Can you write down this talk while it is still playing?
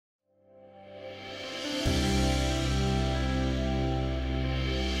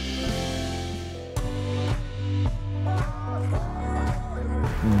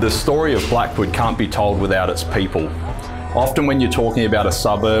The story of Blackwood can't be told without its people. Often when you're talking about a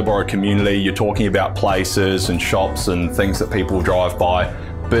suburb or a community, you're talking about places and shops and things that people drive by.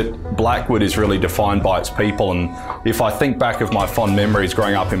 But Blackwood is really defined by its people, and if I think back of my fond memories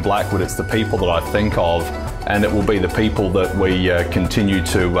growing up in Blackwood, it's the people that I think of, and it will be the people that we continue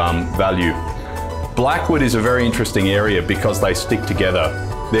to value. Blackwood is a very interesting area because they stick together.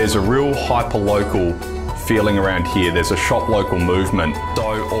 There's a real hyper-local feeling around here. There's a shop local movement. So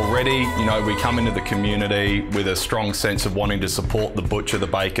already, you know, we come into the community with a strong sense of wanting to support the butcher, the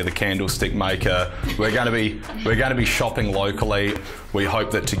baker, the candlestick maker. We're going to be shopping locally. We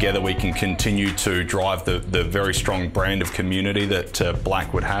hope that together we can continue to drive the very strong brand of community that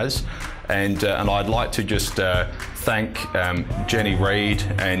Blackwood has. And I'd like to just thank Jenny Reid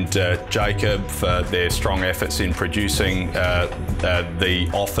and Jacob for their strong efforts in producing the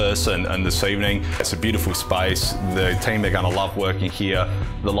office and this evening. It's a beautiful space. The team are going to love working here.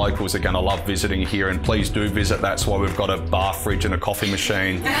 The locals are going to love visiting here, and please do visit. That's why we've got a bar fridge and a coffee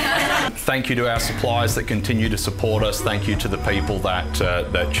machine. Thank you to our suppliers that continue to support us. Thank you to the people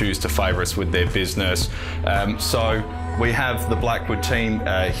that choose to favour us with their business. So we have the Blackwood team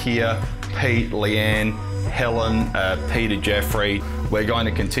here. Pete, Leanne, Helen, Peter, Jeffrey. We're going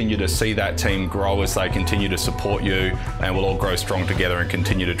to continue to see that team grow as they continue to support you, and we'll all grow strong together and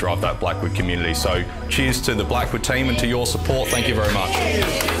continue to drive that Blackwood community. So cheers to the Blackwood team and to your support. Thank you very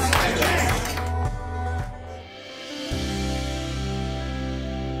much.